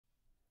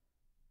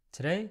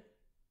Today,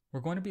 we're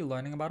going to be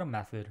learning about a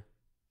method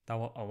that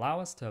will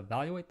allow us to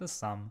evaluate the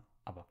sum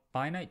of a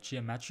finite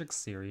geometric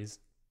series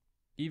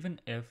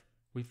even if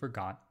we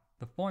forgot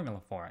the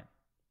formula for it.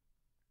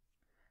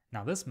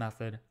 Now this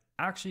method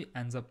actually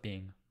ends up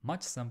being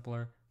much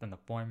simpler than the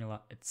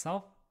formula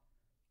itself,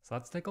 so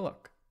let's take a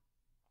look.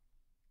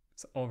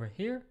 So over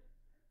here,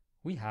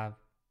 we have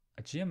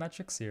a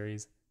geometric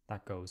series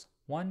that goes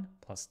 1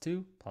 plus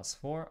 2 plus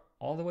 4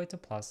 all the way to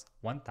plus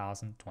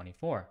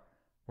 1024,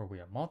 where we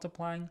are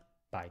multiplying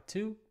by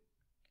 2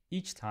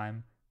 each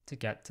time to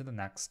get to the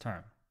next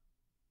term.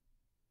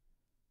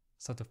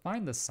 So to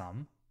find the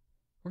sum,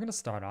 we're going to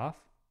start off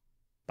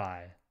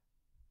by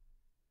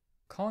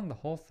calling the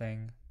whole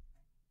thing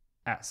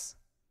S.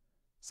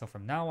 So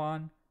from now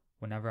on,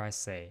 whenever I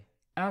say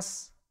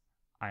S,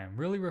 I am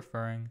really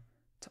referring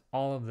to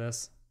all of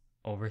this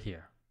over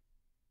here.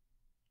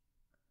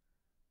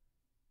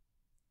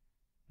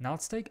 Now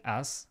let's take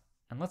S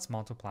and let's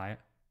multiply it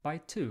by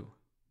 2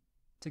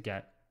 to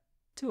get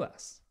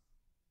 2S.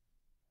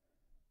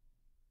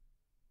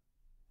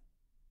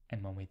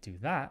 And when we do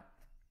that,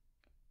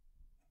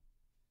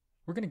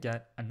 we're going to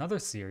get another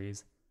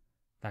series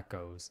that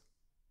goes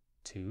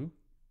 2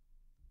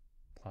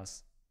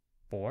 plus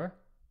 4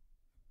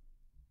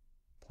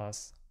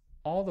 plus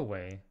all the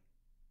way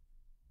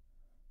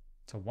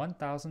to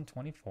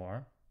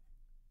 1024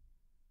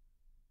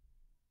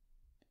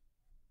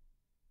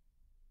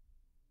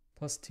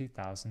 plus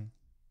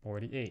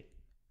 2048.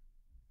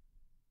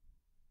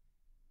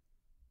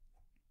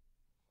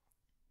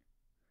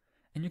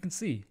 And you can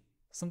see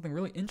something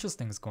really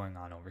interesting is going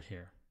on over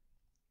here.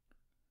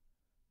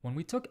 When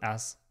we took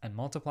S and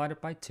multiplied it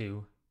by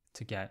 2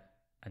 to get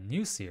a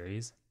new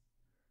series,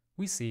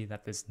 we see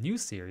that this new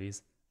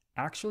series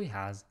actually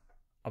has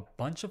a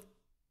bunch of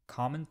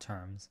common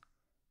terms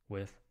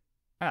with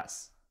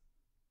S.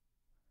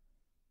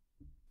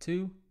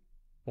 2,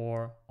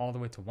 4, all the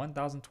way to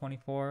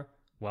 1024,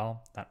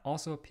 well, that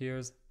also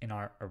appears in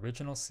our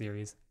original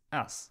series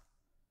S.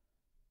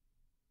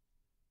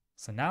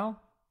 So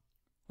now,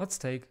 let's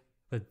take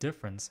the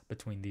difference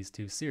between these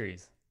two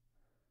series.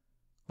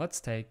 Let's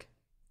take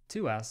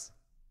 2S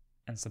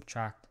and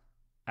subtract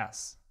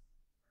S.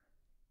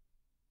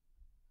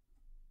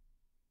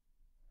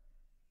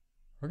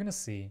 We're going to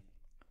see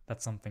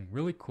that something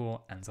really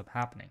cool ends up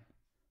happening.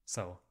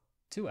 So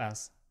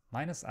 2S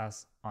minus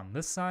S on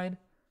this side,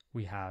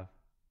 we have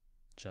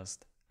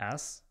just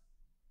S.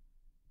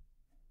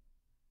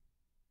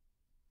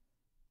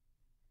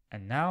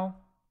 And now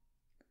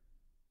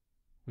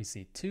we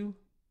see 2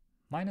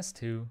 minus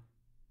 2,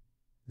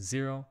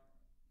 0,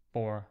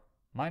 4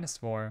 minus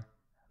 4,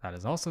 that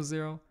is also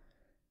 0,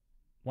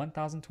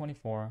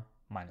 1024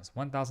 minus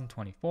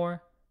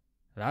 1024,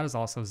 that is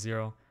also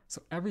 0.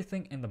 So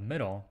everything in the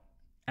middle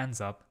ends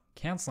up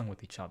canceling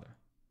with each other.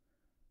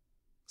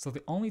 So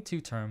the only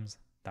two terms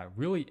that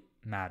really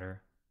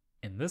matter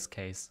in this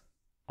case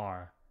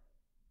are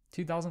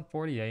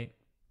 2048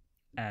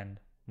 and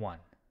 1.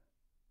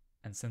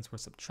 And since we're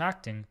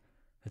subtracting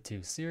the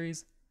two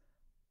series,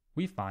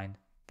 we find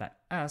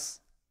that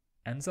S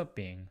ends up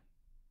being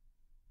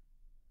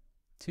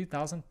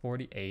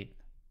 2048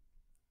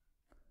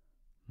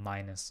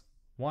 minus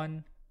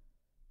 1,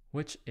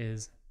 which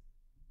is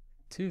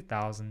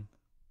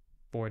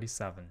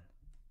 2047.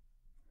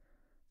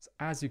 So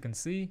as you can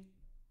see,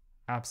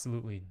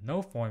 absolutely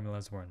no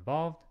formulas were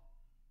involved,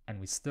 and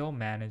we still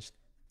managed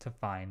to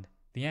find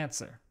the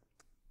answer.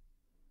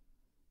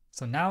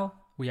 So now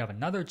we have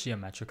another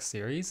geometric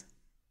series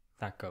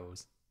that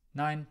goes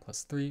 9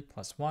 plus 3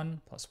 plus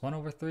 1 plus 1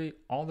 over 3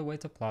 all the way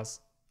to plus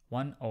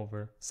 1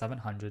 over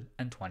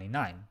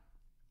 729.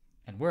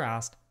 And we're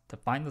asked to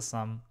find the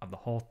sum of the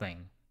whole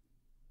thing.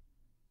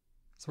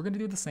 So we're going to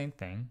do the same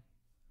thing.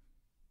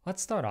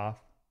 Let's start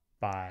off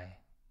by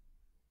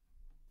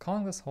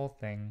calling this whole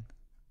thing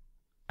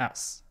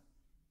S.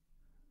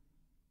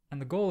 And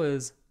the goal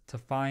is to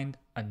find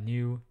a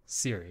new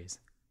series.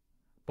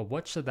 But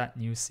what should that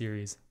new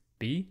series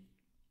be?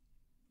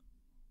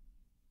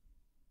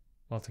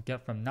 Well, to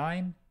get from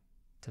 9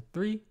 to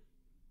 3,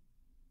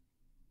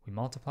 we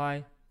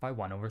multiply by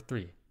 1 over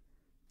 3.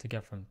 To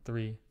get from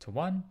 3 to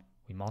 1,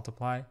 we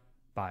multiply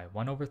by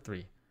 1 over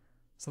 3.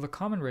 So the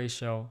common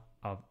ratio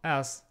of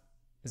S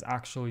is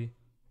actually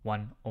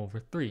 1 over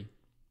 3.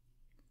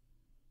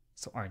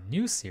 So our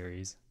new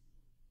series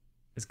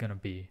is going to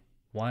be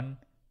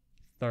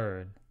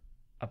 1/3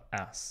 of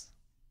S.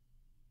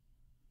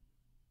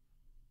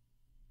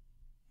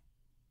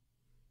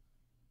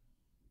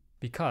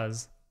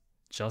 Because,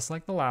 just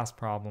like the last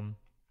problem,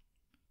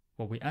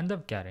 what we end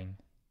up getting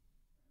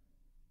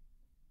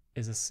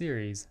is a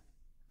series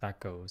that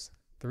goes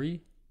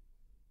 3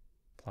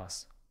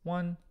 plus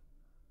 1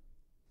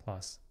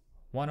 plus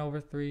 1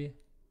 over 3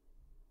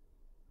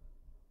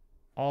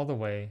 all the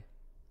way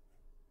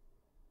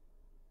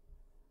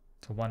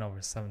to 1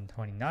 over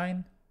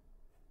 729,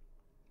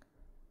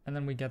 and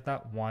then we get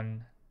that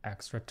one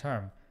extra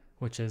term,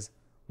 which is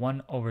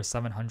 1 over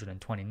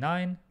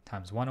 729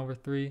 times 1 over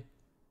 3,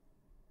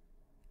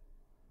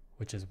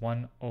 which is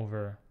 1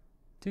 over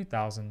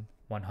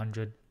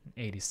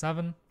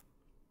 2,187.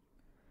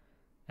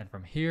 And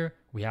from here,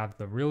 we have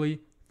the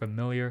really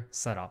familiar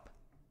setup.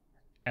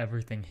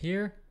 Everything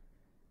here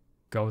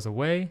goes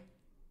away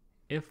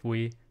if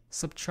we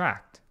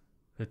subtract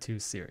the two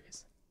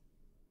series.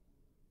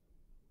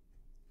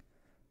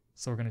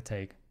 So we're going to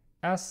take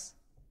s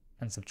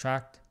and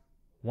subtract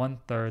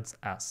 1/3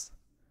 s.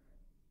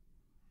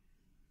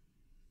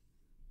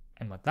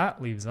 And what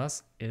that leaves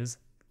us is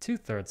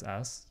 2/3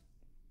 s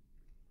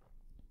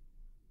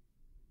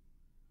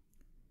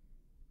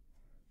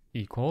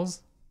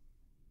equals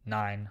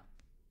 9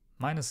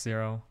 minus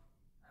 0,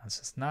 that's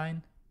just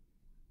 9.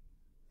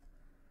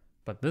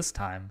 But this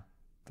time,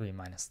 3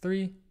 minus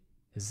 3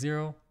 is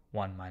 0,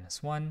 1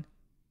 minus 1,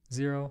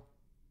 0,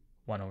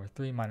 1 over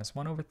 3 minus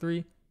 1 over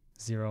 3,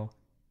 0.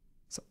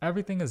 So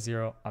everything is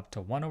 0 up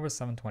to 1 over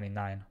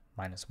 729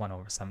 minus 1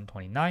 over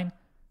 729.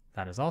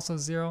 That is also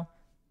 0.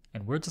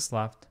 And we're just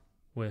left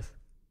with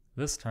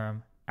this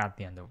term at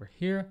the end over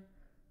here.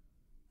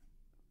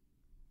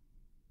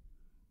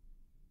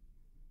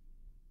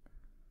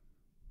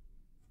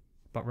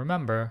 But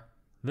remember,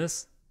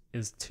 this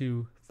is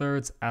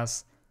 2/3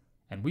 s,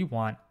 and we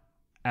want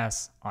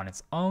s on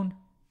its own.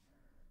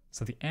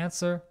 So the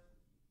answer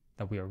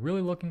that we are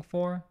really looking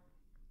for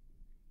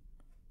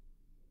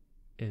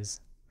is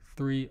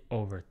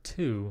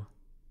 3/2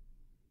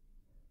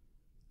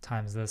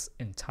 times this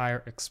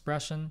entire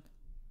expression.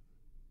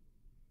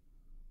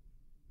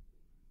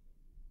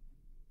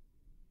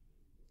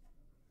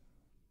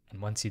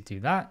 And once you do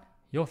that,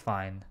 you'll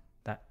find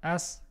that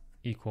s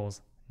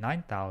equals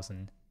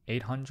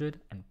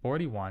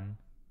 9,841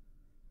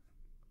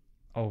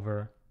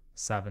 over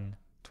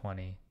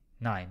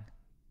 729.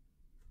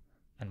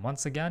 And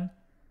once again,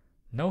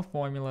 no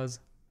formulas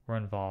were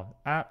involved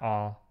at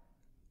all.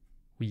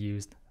 We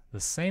used the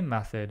same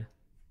method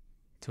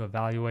to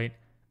evaluate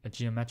a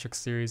geometric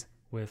series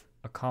with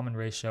a common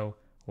ratio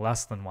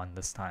less than 1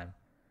 this time.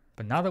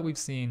 But now that we've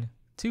seen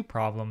two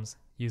problems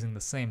using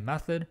the same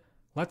method,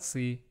 let's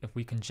see if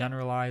we can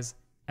generalize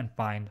and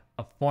find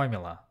a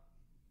formula.